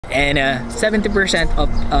and 70% of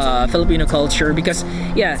Filipino culture, because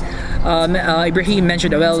yeah, Ibrahim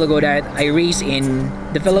mentioned a while ago that I raised in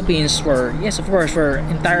the Philippines for, yes, of course, for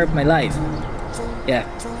entire of my life. Yeah.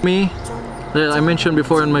 Me, I mentioned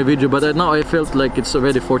before in my video, but now I felt like it's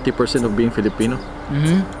already 40% of being Filipino.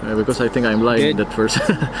 Because I think I'm lying that first.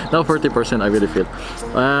 Now 40% I really feel.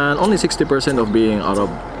 And only 60% of being Arab.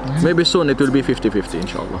 Maybe soon it will be 50-50,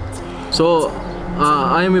 inshallah. So,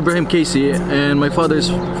 I am Ibrahim Kaisy, and my father is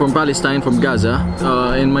from Palestine, from Gaza,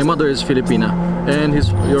 and my mother is Filipina. And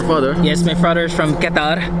your father? Yes, my father is from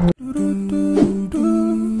Qatar.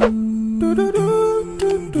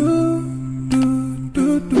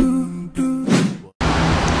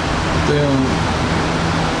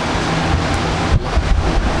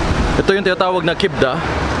 Ito yung tinatawag na kibda,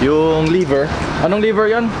 yung liver. Anong liver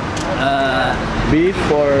yan? Beef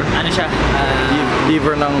or Ano siya?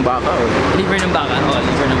 liver ng baka? Or? Liver ng baka. Oh,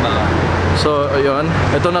 liver ng baka. So, ayun.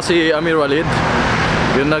 Ito na si Amir Waleed.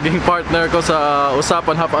 Yung naging partner ko sa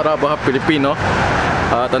usapan half Arabo, half Filipino.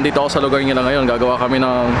 At andito ako sa lugar nila ngayon. Gagawa kami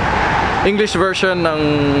ng English version ng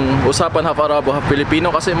usapan half Arabo, half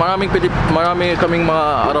Filipino. Kasi marami kaming mga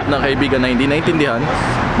Arab na kaibigan na hindi naintindihan.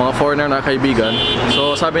 Mga foreigner na kaibigan.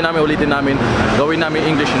 So, sabi namin, ulitin namin, gawin namin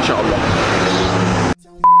English inshallah.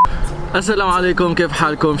 السلام عليكم، كيف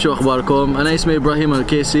حالكم؟ شو أخباركم؟ أنا اسمي إبراهيم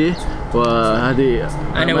الكيسي وهذه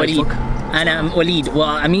أنا وليد. أنا وليد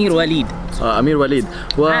وأمير وليد. أمير وليد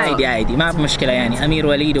عادي عادي، ما في مشكلة يعني، أمير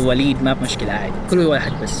وليد ووليد ما في مشكلة عادي، كل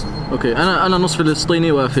واحد بس. أوكي، أنا نص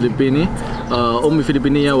فلسطيني وفلبيني، أمي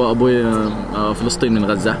فلبينية وأبوي فلسطيني من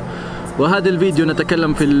غزة. وهذا الفيديو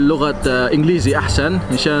نتكلم في اللغة إنجليزي أحسن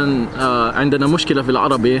عشان عندنا مشكلة في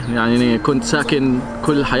العربي، يعني كنت ساكن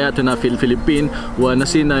كل حياتنا في الفلبين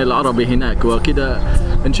ونسينا العربي هناك وكده.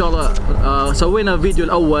 إن شاء الله سوينا الفيديو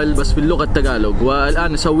الأول بس في اللغة التغالوج،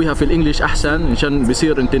 والآن نسويها في الإنجليش أحسن عشان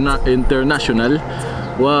بيصير انترناشونال.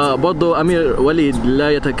 وبرضه أمير وليد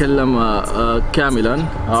لا يتكلم كاملا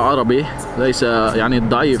عربي، ليس يعني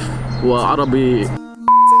ضعيف وعربي.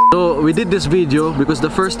 So we did this video because the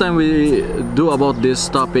first time we do about this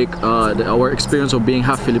topic, our experience of being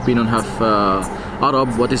half Filipino and half Arab,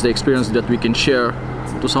 what is the experience that we can share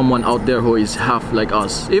to someone out there who is half like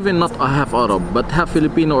us, even not a half Arab, but half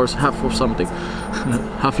Filipino or half of something,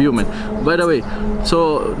 half human. By the way,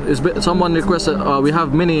 so someone requested, we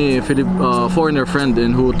have many foreigner friends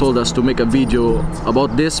who told us to make a video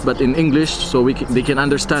about this, but in English, so they can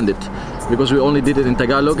understand it, because we only did it in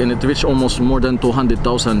Tagalog and it reached almost more than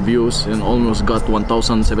 200,000 views and almost got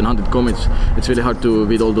 1,700 comments. It's really hard to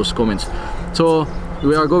read all those comments. So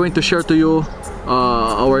we are going to share to you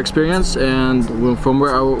our experience and from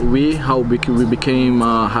where how we became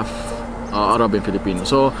half Arab and Filipino.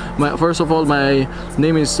 So first of all, my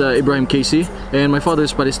name is Ibrahim Kaisy, and my father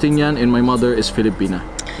is Palestinian and my mother is Filipina.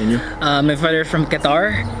 And you? My father is from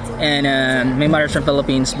Qatar and my mother is from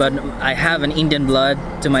Philippines, but I have an Indian blood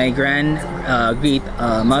to my great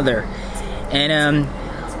mother. And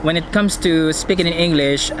when it comes to speaking in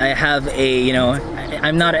English, I have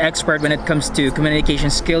I'm not an expert when it comes to communication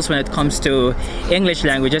skills when it comes to English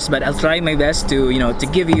languages, but I'll try my best to to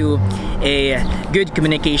give you a good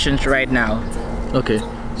communications right now. Okay,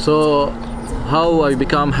 so how we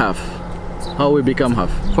become half?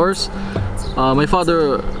 First, my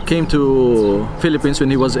father came to Philippines when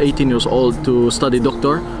he was 18 years old to study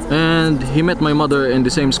doctor, and he met my mother in the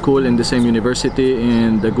same school, in the same university,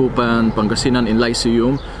 in the Dagupan, Pangasinan, in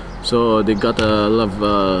Lyceum. So they got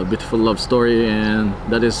a beautiful love story, and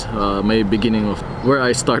that is my beginning of where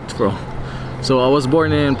I start from. So I was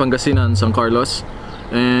born in Pangasinan, San Carlos,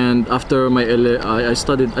 and after I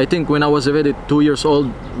studied, I think when I was already 2 years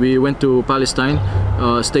old, we went to Palestine,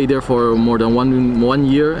 stayed there for more than one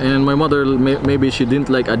year, and my mother, maybe she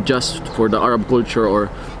didn't adjust for the Arab culture or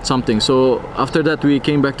something. So after that we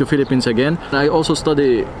came back to Philippines again. I also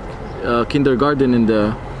studied kindergarten in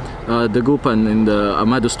the Dagupan in the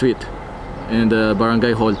Amado Street in the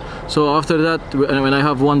Barangay Hall. So after that, when I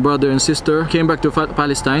have one brother and sister, came back to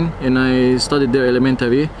Palestine and I studied there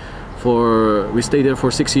elementary. We stayed there for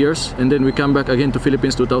 6 years, and then we come back again to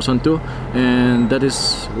Philippines 2002, and that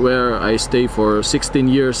is where I stayed for 16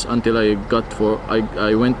 years until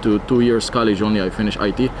I went to 2 years college only. I finished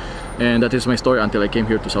IT, and that is my story until I came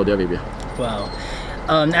here to Saudi Arabia. Wow.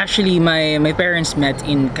 Actually, my parents met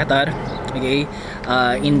in Qatar, okay,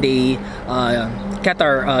 in the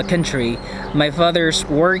Qatar country. My father's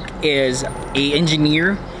work is a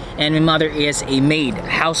engineer, and my mother is a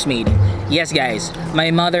housemaid. Yes, guys, my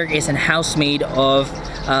mother is a housemaid of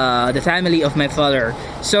the family of my father.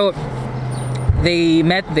 So they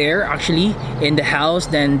met there actually in the house.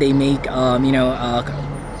 Then they make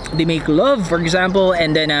they make love, for example,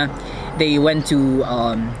 and then they went to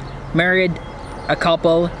married a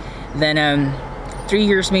couple. Then 3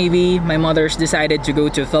 years maybe, my mother's decided to go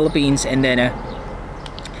to Philippines, and then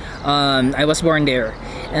I was born there.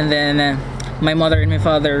 And then my mother and my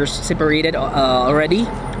father separated already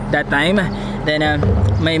that time. Then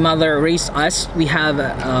my mother raised us. We have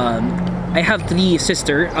I have two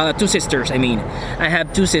sisters. I mean, I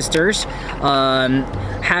have two sisters,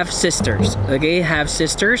 half sisters. Okay, half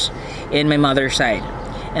sisters in my mother's side.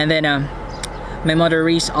 And then my mother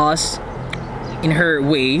raised us in her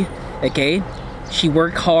way. Okay, she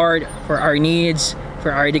worked hard for our needs,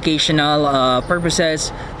 for our educational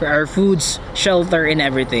purposes, for our foods, shelter, and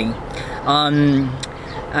everything.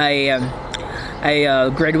 I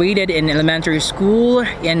graduated in elementary school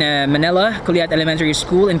in Manila, Kuliat Elementary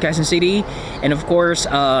School in Quezon City, and of course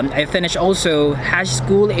I finished also high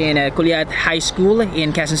school in Kuliat High School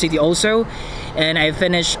in Quezon City also, and I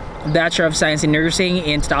finished Bachelor of Science in Nursing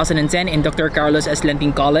in 2010 in Dr. Carlos S.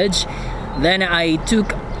 Lenting College. Then I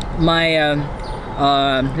took my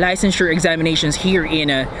licensure examinations here in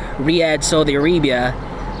Riyadh, Saudi Arabia,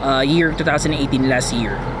 year 2018, last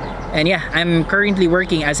year. And yeah, I'm currently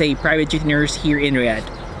working as a private jet nurse here in Riyadh.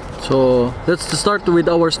 So let's start with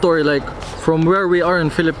our story, like from where we are in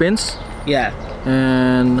Philippines. Yeah.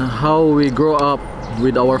 And how we grow up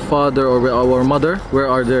with our father or with our mother. Where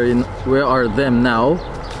are them now?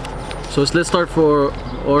 So let's start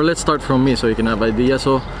from me so you can have idea.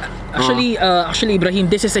 So actually Ibrahim,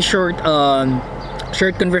 this is a short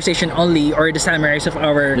conversation only, or the summaries of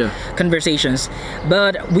our conversations,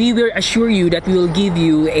 but we will assure you that we will give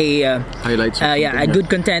you a highlights a good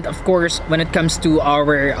content, of course, when it comes to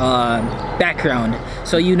our background,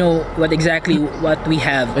 so you know what we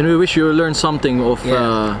have. And we wish you learn something of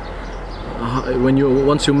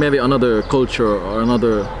once you marry another culture or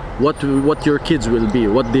another, what your kids will be,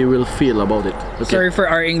 what they will feel about it. Okay. Sorry for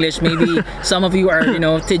our English, maybe some of you are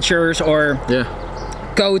teachers or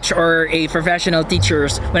coach or a professional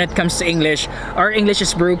teachers when it comes to English. Our English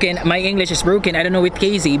is broken. My English is broken. I don't know with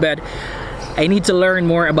Kaisy, but I need to learn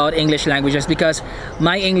more about English languages because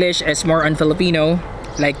my English is more on Filipino,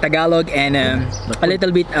 like Tagalog, and a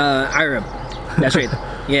little bit Arab. That's right.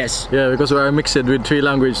 Yes. Yeah, because we are mixed with 3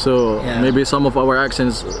 languages, so maybe some of our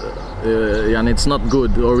accents, it's not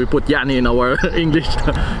good, or we put yani in our English,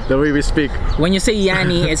 the way we speak. When you say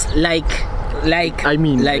yani, it's I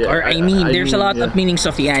mean, there's a lot of meanings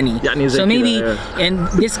of yani. So maybe in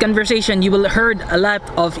this conversation you will heard a lot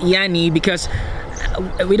of yani because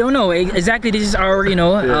we don't know exactly. This is our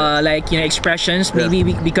expressions. Maybe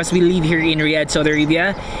because we live here in Riyadh, Saudi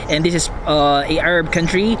Arabia, and this is a Arab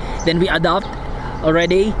country. Then we adopt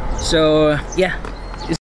already. So yeah.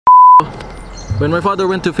 When my father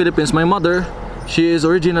went to Philippines, my mother, she is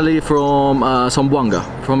originally from Zamboanga,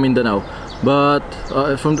 from Mindanao. But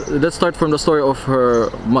let's start from the story of her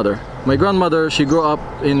mother. My grandmother, she grew up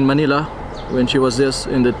in Manila when she was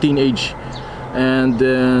in the teenage, and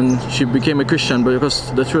then she became a Christian. But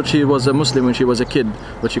because the truth, she was a Muslim when she was a kid,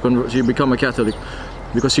 but she became a Catholic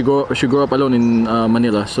because she grew up alone in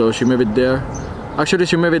Manila. So she married there. Actually,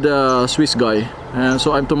 she married a Swiss guy, and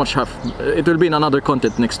so I'm too much half. It will be in another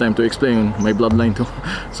content next time to explain my bloodline too.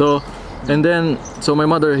 So my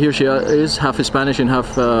mother here, she is half Spanish and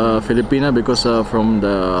half Filipina because from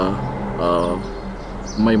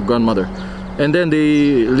my grandmother. And then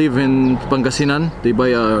they live in Pangasinan. They buy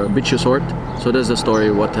a beach resort. So that's the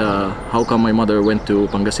story. How come my mother went to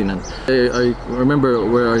Pangasinan? I remember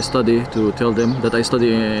where I study, to tell them that I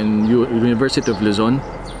study in University of Luzon.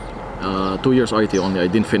 2 years IT only. I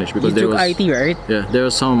didn't finish because there was IT, right? Yeah, there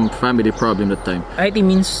was some family problem that time. IT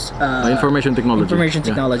means information technology. Information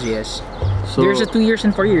technology, yes. So there's a 2 years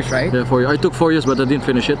and 4 years, right? Yeah, 4 years. I took 4 years, but I didn't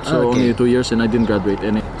finish it. So only 2 years, and I didn't graduate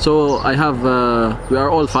any. So I have we are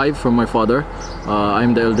all 5 from my father.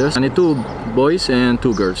 I'm the eldest, and 2 boys and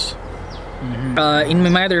 2 girls. In my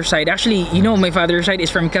mother's side, actually, my father's side is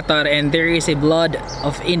from Qatar, and there is a blood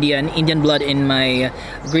of Indian blood in my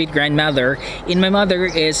great grandmother. In my mother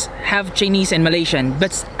is half Chinese and Malaysian,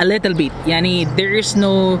 but a little bit. There is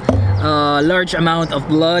no large amount of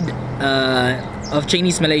blood of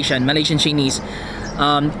Chinese Malaysian Chinese.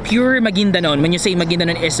 Pure Maguindanon. When you say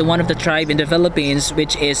Maguindanon, is one of the tribe in the Philippines,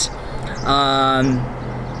 which is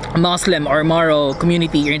Muslim or Moro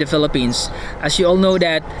community here in the Philippines. As you all know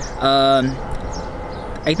that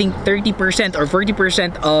I think 30% or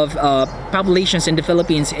 40% of populations in the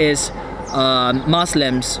Philippines is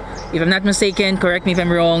Muslims. If I'm not mistaken, correct me if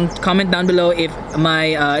I'm wrong, comment down below if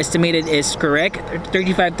my estimated is correct.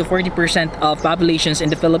 35 to 40% of populations in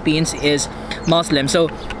the Philippines is Muslim. So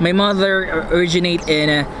my mother originated in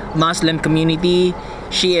a Muslim community.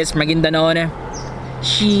 She is Maguindanao.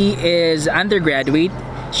 She is undergraduate.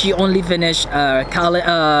 She only finished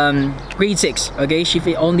grade 6. Okay, she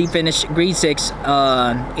only finished grade 6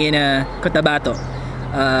 in Cotabato.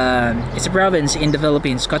 It's a province in the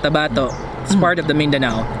Philippines. Cotabato. It's part of the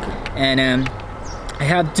Mindanao. And I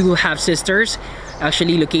have 2 half sisters,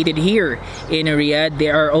 actually located here in Riyadh. They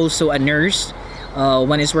are also a nurse.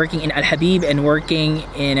 One is working in Al Habib and working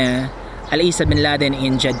in Al Isa bin Laden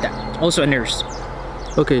in Jeddah. Also a nurse.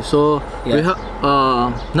 Okay, so Yeah.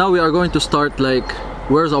 now we are going to start like,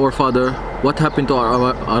 where's our father? What happened to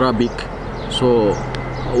our Arabic? So,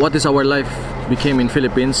 what is our life became in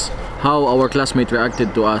Philippines? How our classmate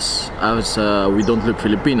reacted to us as we don't look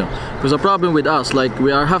Filipino? Because the problem with us, like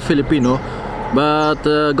we are half Filipino, but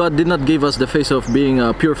God did not give us the face of being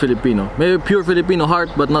a pure Filipino. Maybe pure Filipino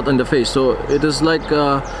heart, but not on the face. So it is like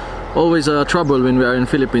always a trouble when we are in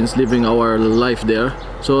Philippines, living our life there.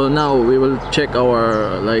 So now we will check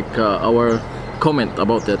our our comment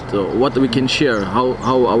about that, what we can share, how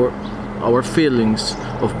our feelings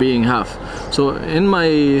of being half. So in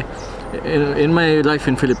my life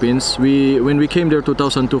in Philippines, when we came there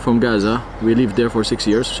 2002 from Gaza, we lived there for 6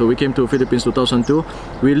 years. So we came to Philippines 2002.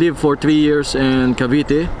 We lived for 3 years in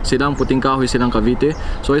Cavite, silang Puting Kahoy, silang Cavite.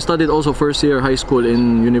 So I studied also first year high school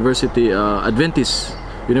in University Adventist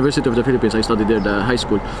University of the Philippines. I studied there, the high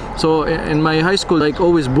school. So in my high school, like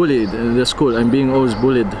always bullied in the school. I'm being always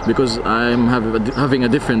bullied because I'm having a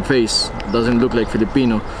different face, doesn't look like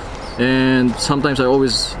Filipino. And sometimes I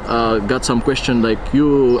always got some question like,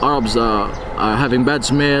 you Arabs are having bad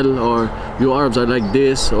smell, or you Arabs are like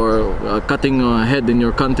this, or cutting a head in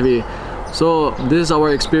your country. So this is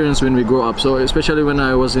our experience when we grow up. So especially when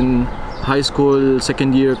I was in high school,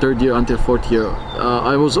 second year, third year until fourth year,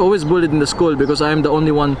 I was always bullied in the school because I am the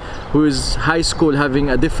only one who is high school having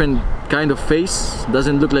a different kind of face,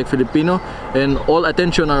 doesn't look like Filipino, and all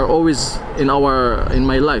attention are always in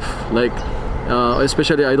my life. Like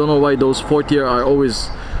especially, I don't know why those fourth year are always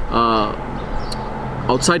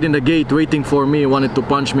outside in the gate waiting for me, wanted to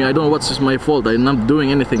punch me. I don't know what's my fault. I'm not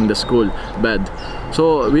doing anything in the school bad.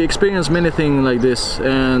 So we experienced many things like this,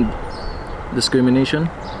 and discrimination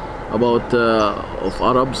about of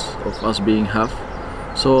Arabs, of us being half.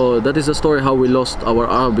 So that is the story how we lost our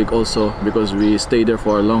Arabic also, because we stayed there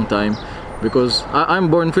for a long time. Because I'm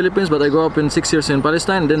born in Philippines, but I grew up in 6 years in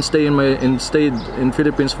Palestine, then stayed in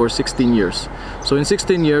Philippines for 16 years. So in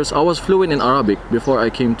 16 years, I was fluent in Arabic before I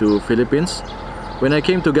came to Philippines. When I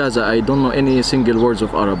came to Gaza, I don't know any single words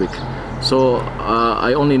of Arabic. So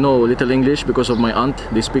I only know little English because of my aunt.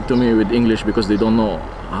 They speak to me with English because they don't know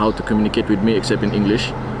how to communicate with me except in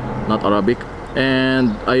English, not Arabic.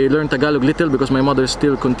 And I learned Tagalog little because my mother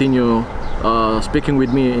still continue speaking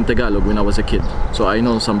with me in Tagalog when I was a kid. So I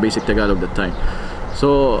know some basic Tagalog that time.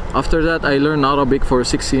 So after that, I learned Arabic for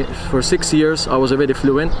 6 years. I was already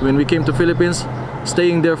fluent. When we came to Philippines,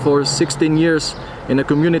 staying there for 16 years in a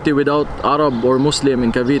community without Arab or Muslim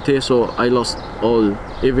in Cavite, so I lost all,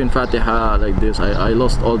 even Fatiha like this. I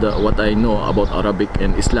lost all what I know about Arabic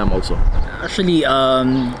and Islam also. Actually,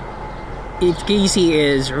 if Kaisy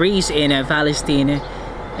is raised in Palestine,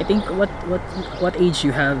 I think what age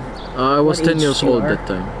you have? I was What 10 age years you old are? that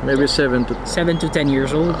time, maybe 7 to 10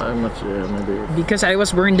 years old. I'm not sure, maybe. Because I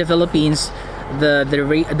was born in the Philippines,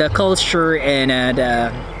 the culture and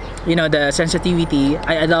the sensitivity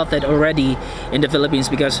I adopted already in the Philippines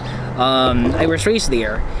because I was raised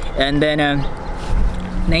there, and then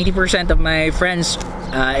 90% of my friends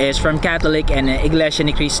is from Catholic and Iglesia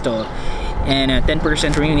ni Cristo, and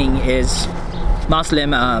 10% remaining is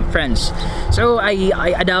Muslim friends. So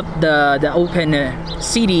I adopt the open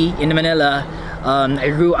city in Manila. I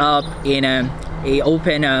grew up in a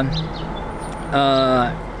open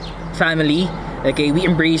family. Okay, we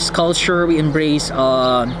embrace culture, we embrace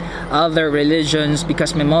other religions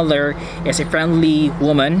because my mother is a friendly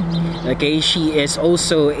woman. Okay, she is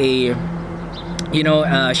also a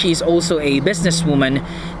she's also a businesswoman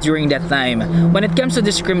during that time. When it comes to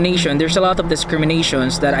discrimination, there's a lot of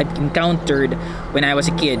discriminations that I've encountered when I was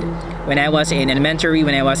a kid. When I was in elementary,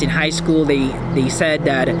 when I was in high school, they said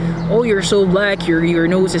that, oh, you're so black, your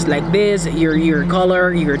nose is like this, your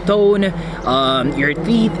color, your tone, your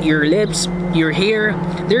teeth, your lips, your hair.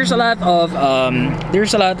 There's a lot of a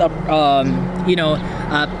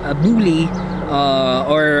bully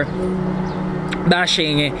or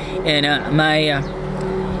bashing in my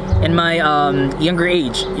younger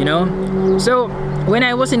age, So when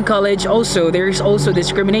I was in college, also there's also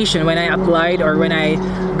discrimination when I applied or when I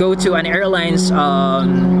go to an airlines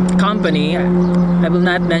company. I will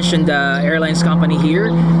not mention the airlines company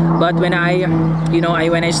here, but when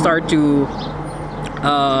I start to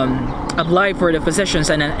apply for the physicians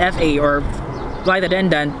and an FA or flight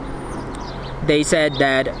attendant, they said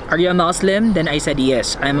that, are you a Muslim? Then I said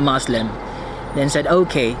yes, I'm a Muslim. Then said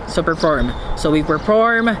okay, so perform. So we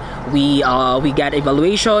perform, we got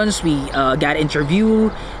evaluations, we got interview,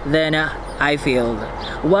 then I failed.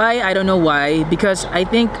 Why? I don't know why, because I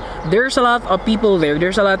think there's a lot of people there,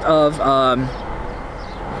 there's a lot of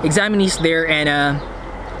examinees there, and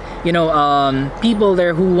people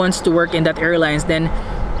there who wants to work in that airlines. Then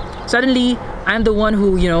suddenly I'm the one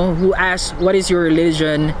who who asks what is your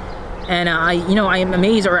religion, and I am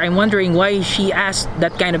amazed, or I'm wondering why she asked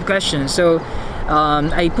that kind of question. So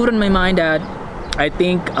I put in my mind that I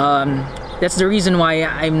think that's the reason why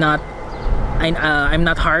I'm not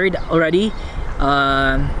hired already.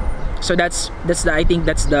 So I think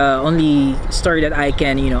that's the only story that I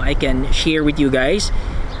can share with you guys.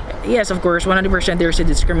 Yes, of course, 100% there's a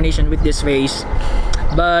discrimination with this race,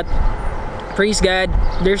 but praise God,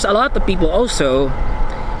 there's a lot of people also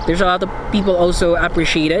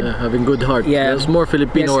appreciate it. Yeah, having good heart. Yeah, there's more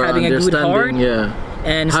Filipino yes, having a good heart. Yeah,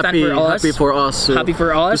 and happy for us. Happy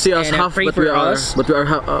for us. To see us and half, pray but for we are. us. But we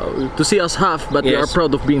are to see us half, but we are Yes.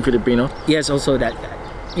 proud of being Filipino. Yes, also that.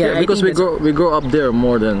 Yeah, because we grow up there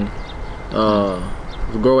more than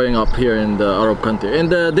growing up here in the Arab country. And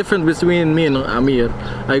the difference between me and Amir,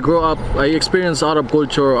 I experienced Arab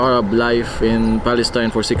culture, Arab life in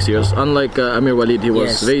Palestine for 6 years. Unlike Amir Waleed, he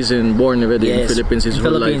was Yes. raised and born and raised in Yes, Philippines his in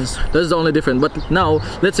whole Philippines. life. That's the only difference. But now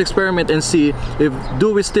let's experiment and see if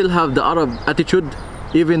we still have the Arab attitude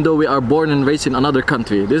even though we are born and raised in another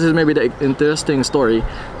country. This is maybe the interesting story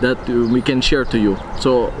that we can share to you.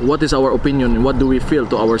 So what is our opinion and what do we feel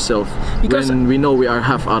to ourselves when we know we are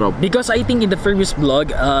half Arab? Because I think in the previous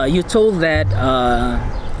blog, you told that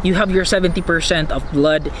you have your 70% of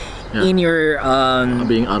blood in your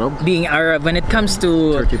being Arab. Being Arab. When it comes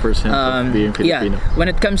to 30% of being Filipino. Yeah, when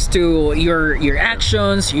it comes to your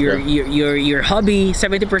actions, your hobby,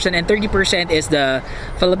 70% and 30% is the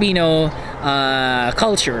Filipino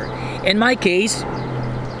culture. In my case,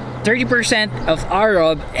 30% of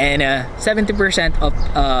Arab and 70% of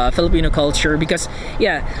Filipino culture, because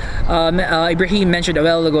Ibrahim mentioned a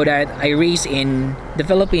while ago that I raised in the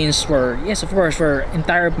Philippines for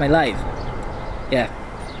entire of my life. Yeah.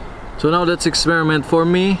 So now let's experiment. For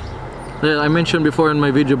me, I mentioned before in my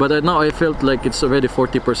video, but now I felt like it's already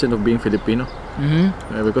 40% of being Filipino.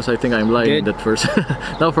 Because I think I'm lying that first.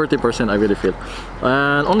 Now 40% I really feel.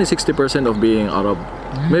 And only 60% of being Arab.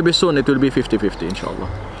 Maybe soon it will be 50-50, inshallah.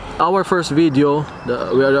 Our first video,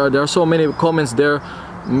 there are so many comments there.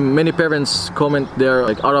 Many parents comment their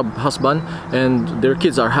Arab husband and their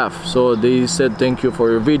kids are half, so they said thank you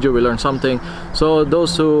for your video, we learned something. So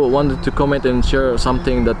those who wanted to comment and share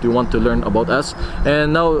something that you want to learn about us,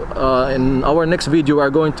 and now in our next video we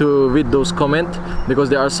are going to read those comments,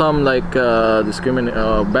 because there are some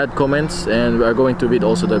bad comments, and we are going to read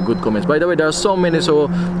also the good comments. By the way, there are so many,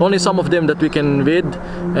 so only some of them that we can read,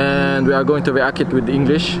 and we are going to react it with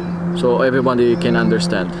English so everybody can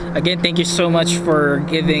understand. Again, thank you so much for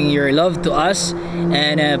giving your love to us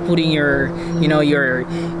and putting your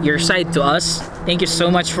side to us. Thank you so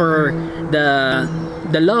much for the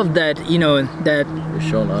love that that you've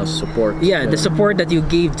shown us, support. Yeah, the support that you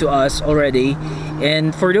gave to us already.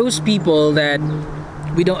 And for those people that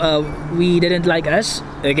we didn't like us,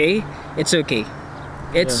 okay, it's okay.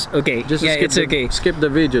 It's okay. Just skip the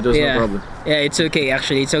video. There's no problem. Yeah, it's okay.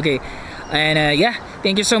 Actually, it's okay. And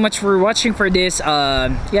thank you so much for watching for this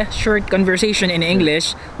short conversation in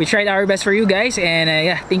English. We tried our best for you guys, and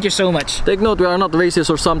thank you so much. Take note, we are not racist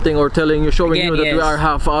or something, or showing you that we are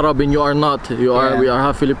half Arab and you are not. We are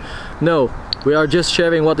half Filipino. No, we are just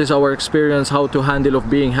sharing what is our experience, how to handle of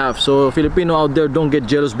being half. So Filipino out there, don't get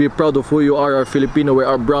jealous. Be proud of who you are. Our Filipino, we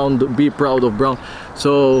are brown. Be proud of brown.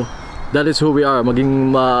 So that is who we are.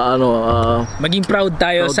 Maging proud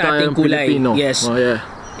tayo sa ating kulay. Filipino. Yes. Oh, yeah.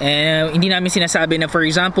 Hindi namin sinasabi na, for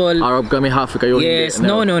example, Arab kami, half kayo. Yes,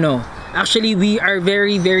 no. Actually, we are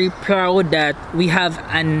very, very proud that we have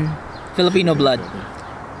an Filipino blood.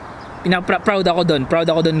 Proud ako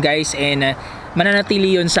dun, guys, and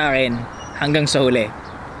mananatili yun sa akin hanggang sa huli.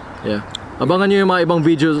 Yeah. Abangan nyo yung mga ibang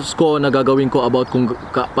videos ko na gagawin ko about kung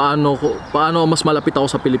paano mas malapit ako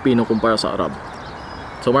sa Pilipino kumpara sa Arab.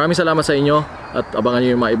 So maraming salamat sa inyo, at abangan nyo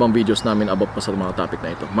yung mga ibang videos namin about pa sa mga topic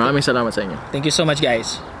na ito. Maraming salamat sa inyo. Thank you so much,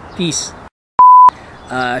 guys. Peace.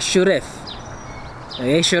 Shuref.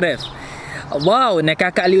 Okay, Shuref. Wow,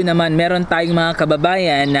 nakakaaliw naman. Meron tayong mga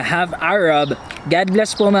kababayan na half Arab. God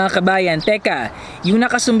bless po mga kabayan. Teka, yung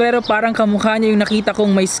nakasumbrero parang kamukha niya yung nakita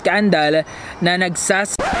kong may skandal na